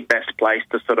really best placed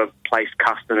to sort of place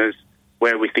customers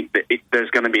where we think that there's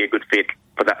going to be a good fit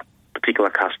for that particular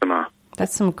customer.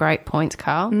 That's some great points,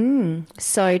 Carl.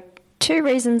 So two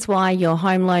reasons why your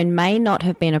home loan may not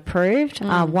have been approved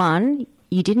are one,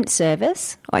 you didn't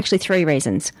service, or actually three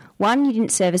reasons. One, you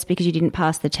didn't service because you didn't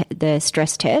pass the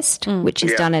stress test, which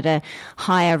is done at a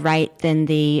higher rate than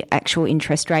the actual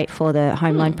interest rate for the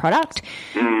home loan product.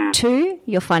 Two,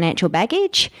 your financial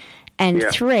baggage. And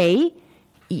three,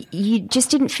 you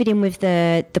just didn't fit in with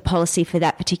the policy for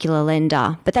that particular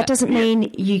lender. But that doesn't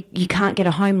mean you can't get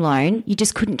a home loan. You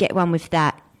just couldn't get one with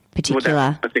that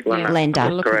particular lender.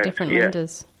 Look at different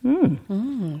lenders.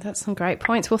 That's some great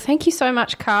points. Well, thank you so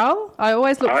much, Carl. I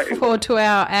always look forward to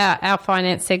our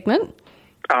finance segment.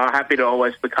 Happy to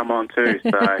always come on too.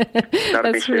 So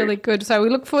that's really good. So we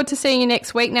look forward to seeing you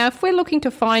next week. Now, if we're looking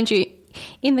to find you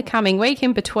in the coming week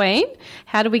in between,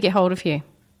 how do we get hold of you?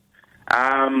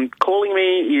 Calling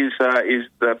me is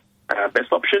the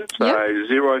best option. So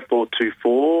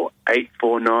 0424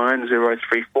 849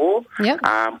 034.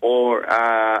 Or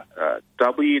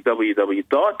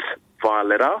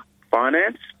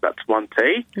www.violetafinance, that's one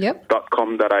T,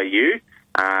 .com.au.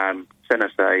 Send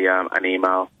us an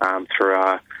email through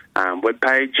our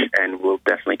webpage, and we'll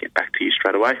definitely get back to you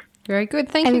straight away. Very good.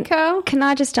 Thank you, Carl. Can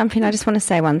I just jump in? I just want to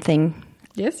say one thing.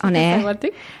 Yes, on air. Say one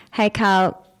thing. Hey,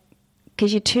 Carl,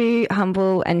 because you're too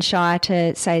humble and shy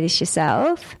to say this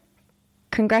yourself,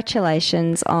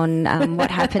 congratulations on what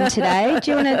happened today.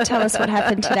 Do you want to tell us what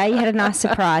happened today? You had a nice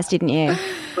surprise, didn't you?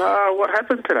 What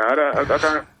happened today? I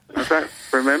don't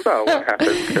remember what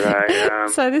happened today.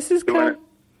 So this is cool.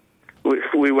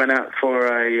 We went out for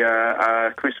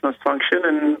a Christmas function,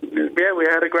 and we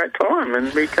had a great time,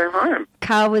 and we came home.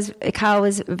 Carl was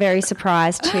very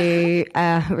surprised to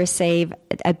receive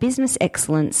a Business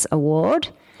Excellence Award.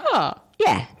 Oh,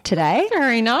 yeah, today.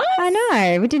 Very nice. I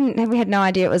know. We had no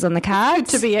idea it was on the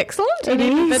cards. Good to be excellent, and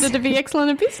even better to be excellent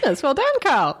in business. Well done,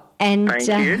 Carl. And Thank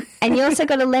you. And you also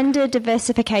got a Lender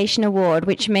Diversification Award,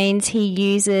 which means he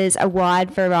uses a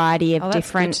wide variety of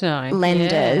different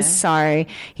lenders. Yeah. So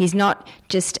he's not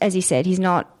just, as he said, he's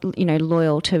not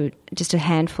loyal to just a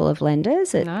handful of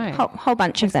lenders. A whole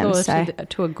bunch of them. So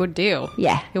to a good deal.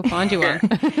 Yeah, he'll find you one.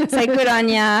 So good on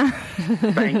ya.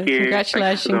 Thank you.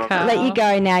 Congratulations, Carl. I'll let you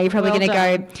go now. You're probably going to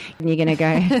go. You're going to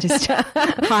go just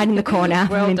hide in the corner.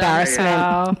 Well in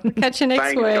embarrassment. Done, catch you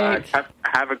next week. Guys.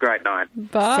 Have a great night.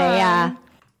 Bye. See ya.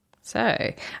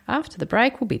 So, after the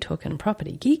break, we'll be talking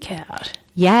Property Geek Out.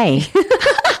 Yay.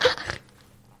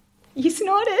 You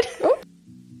snorted. Oh.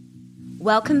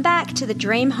 Welcome back to the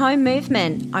Dream Home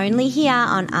Movement, only here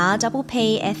on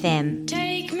RPP FM.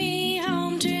 Take me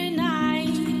home tonight.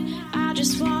 I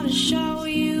just want to show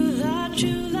you the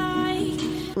true light.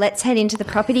 Let's head into the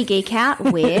Property Geek Out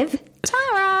with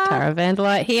Tara. Tara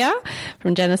Vanderlight here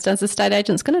from Janice Dunn's Estate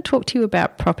Agents, going to talk to you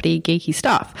about property geeky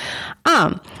stuff.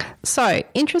 So,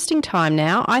 interesting time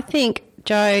now. I think,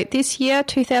 Joe, this year,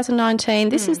 2019,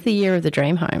 this is the year of the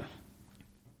dream home.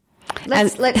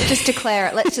 Let's just declare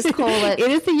it. Let's just call it.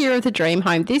 It is the year of the dream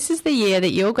home. This is the year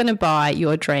that you're going to buy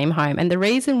your dream home. And the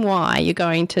reason why you're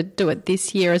going to do it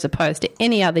this year as opposed to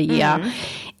any other year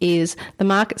is the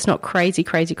market's not crazy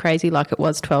like it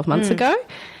was 12 months ago.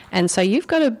 And so you've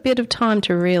got a bit of time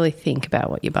to really think about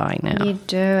what you're buying now. You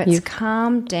do. It's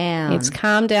calmed down. It's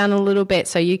calmed down a little bit,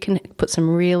 so you can put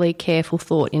some really careful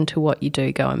thought into what you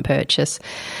do go and purchase.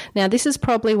 Now, this is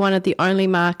probably one of the only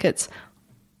markets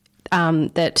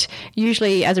that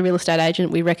usually as a real estate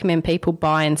agent we recommend people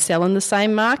buy and sell in the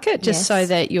same market just so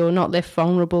that you're not left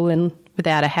vulnerable and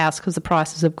without a house because the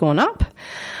prices have gone up.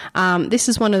 This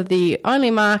is one of the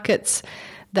only markets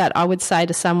that I would say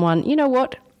to someone, you know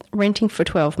what, renting for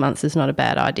 12 months is not a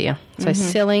bad idea. So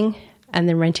selling and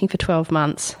then renting for 12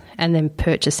 months and then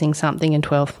purchasing something in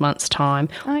 12 months' time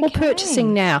or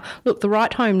purchasing now. Look, the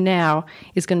right home now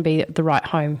is going to be the right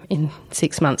home in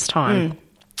 6 months' time.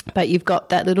 But you've got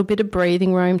that little bit of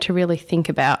breathing room to really think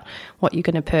about what you're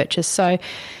going to purchase. So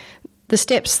the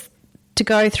steps to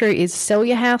go through is sell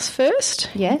your house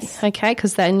first. Yes. Okay,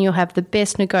 because then you'll have the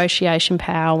best negotiation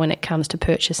power when it comes to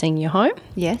purchasing your home.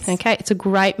 Yes. Okay, it's a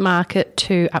great market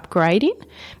to upgrade in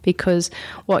because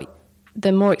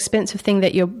the more expensive thing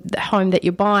the home that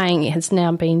you're buying has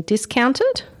now been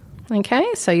discounted. Okay,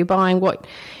 so you're buying what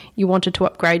you wanted to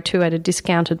upgrade to at a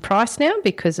discounted price now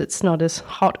because it's not as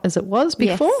hot as it was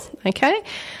before. Yes. Okay,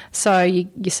 so you're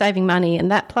saving money in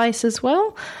that place as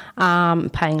well,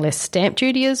 paying less stamp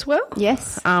duty as well.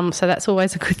 Yes. So that's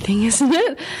always a good thing, isn't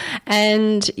it?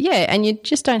 And and you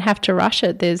just don't have to rush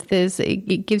it.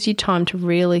 It gives you time to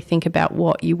really think about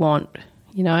what you want.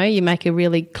 You know, you make a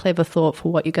really clever thought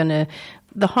for what you're going to,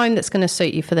 the home that's going to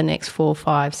suit you for the next 4,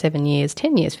 5, 7 years,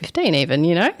 10 years, 15 even,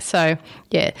 you know. So,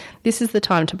 this is the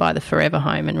time to buy the forever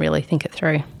home and really think it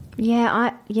through.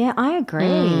 Yeah, I agree.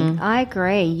 I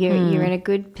agree. You're in a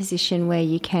good position where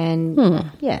you can,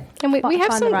 And we have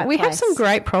find some the right have place. some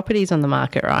great properties on the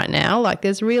market right now. Like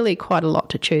there's really quite a lot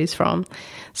to choose from.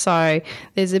 So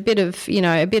there's a bit of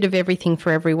everything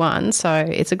for everyone. So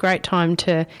it's a great time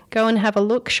to go and have a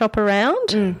look, shop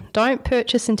around. Don't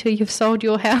purchase until you've sold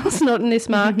your house, not in this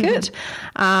market.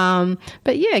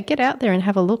 But yeah, get out there and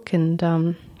have a look and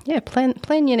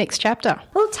plan your next chapter.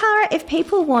 Well, Tara, if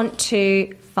people want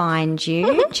to find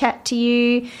you, chat to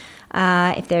you,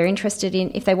 if they're interested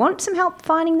if they want some help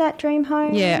finding that dream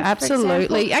home. Yeah, for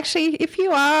absolutely. example. Actually, if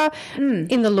you are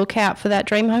in the lookout for that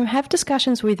dream home, have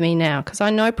discussions with me now because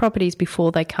I know properties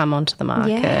before they come onto the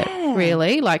market. Yeah.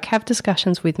 Really, like have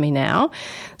discussions with me now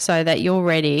so that you're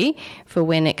ready for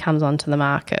when it comes onto the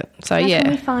market. So How can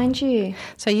we find you?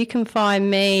 So you can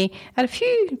find me at a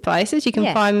few places. You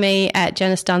can find me at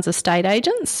Janice Dunn's Estate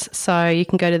Agents. So you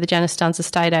can go to the Janice Dunn's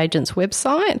Estate Agents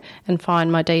website and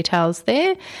find my details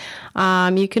there.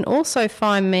 You can also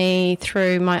find me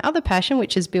through my other passion,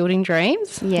 which is Building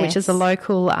Dreams, which is a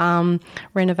local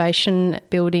renovation,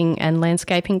 building and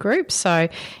landscaping group. So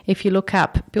if you look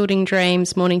up Building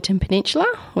Dreams Mornington Peninsula,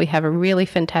 we have a really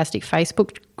fantastic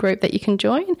Facebook group that you can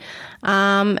join.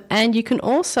 And you can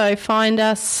also find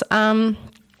us,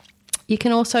 you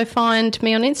can also find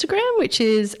me on Instagram, which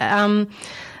is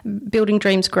Building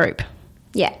Dreams Group.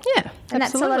 Yeah. Yeah, And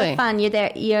that's a lot of fun. You're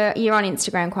there. You're on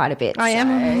Instagram quite a bit. I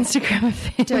am on Instagram a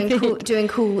fair bit. doing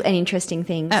cool and interesting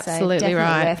things. Absolutely so definitely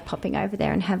right. worth popping over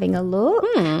there and having a look.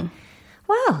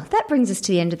 Well, that brings us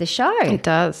to the end of the show. It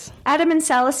does. Adam and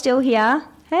Sal are still here.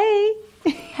 Hey.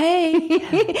 Hey.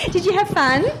 Did you have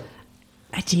fun?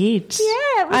 I did.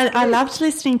 Yeah, it was I loved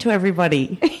listening to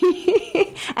everybody.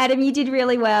 Adam, you did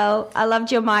really well. I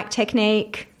loved your mic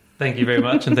technique. Thank you very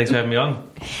much, and thanks for having me on.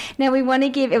 Now,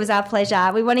 it was our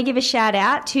pleasure. We want to give a shout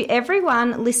out to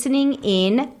everyone listening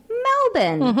in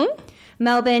Melbourne.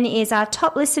 Melbourne is our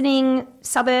top listening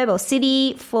suburb or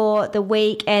city for the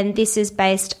week, and this is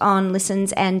based on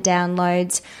listens and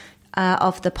downloads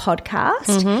of the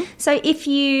podcast. So if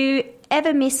you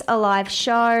ever miss a live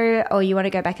show or you want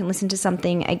to go back and listen to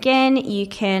something again, you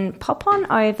can pop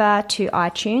on over to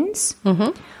iTunes.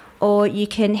 Or you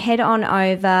can head on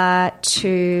over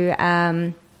to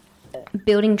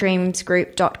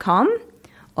buildingdreamsgroup.com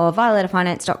or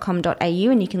violetafinance.com.au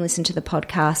and you can listen to the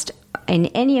podcast in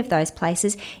any of those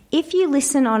places. If you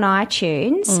listen on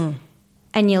iTunes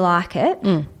and you like it,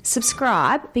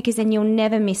 subscribe because then you'll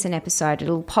never miss an episode.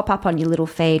 It'll pop up on your little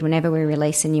feed whenever we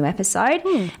release a new episode.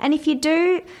 And if you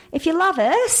love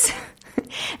us...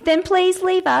 then please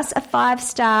leave us a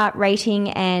 5-star rating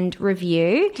and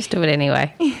review. Just do it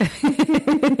anyway.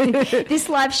 This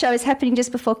live show is happening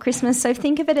just before Christmas, so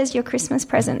think of it as your Christmas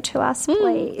present to us,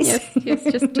 please. Yes,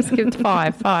 just give it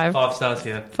 5. 5 stars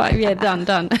here. 5, yeah,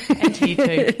 done. And to you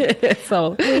too.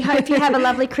 So We hope you have a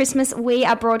lovely Christmas. We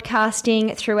are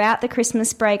broadcasting throughout the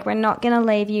Christmas break. We're not going to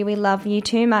leave you. We love you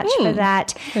too much for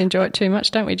that. we enjoy it too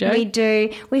much, don't we, Jo? We do.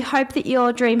 We hope that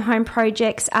your dream home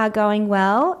projects are going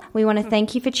well. We want to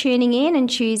thank you for tuning in and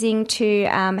choosing to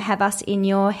have us in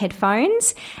your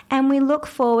headphones. And we look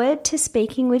forward to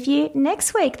speaking with you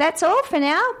next week. That's all for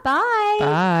now. Bye.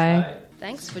 Bye.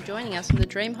 Thanks for joining us for the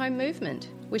Dream Home Movement.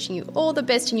 Wishing you all the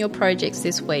best in your projects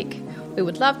this week. We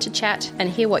would love to chat and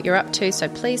hear what you're up to, so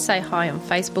please say hi on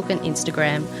Facebook and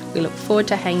Instagram. We look forward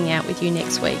to hanging out with you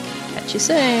next week. Catch you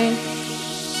soon.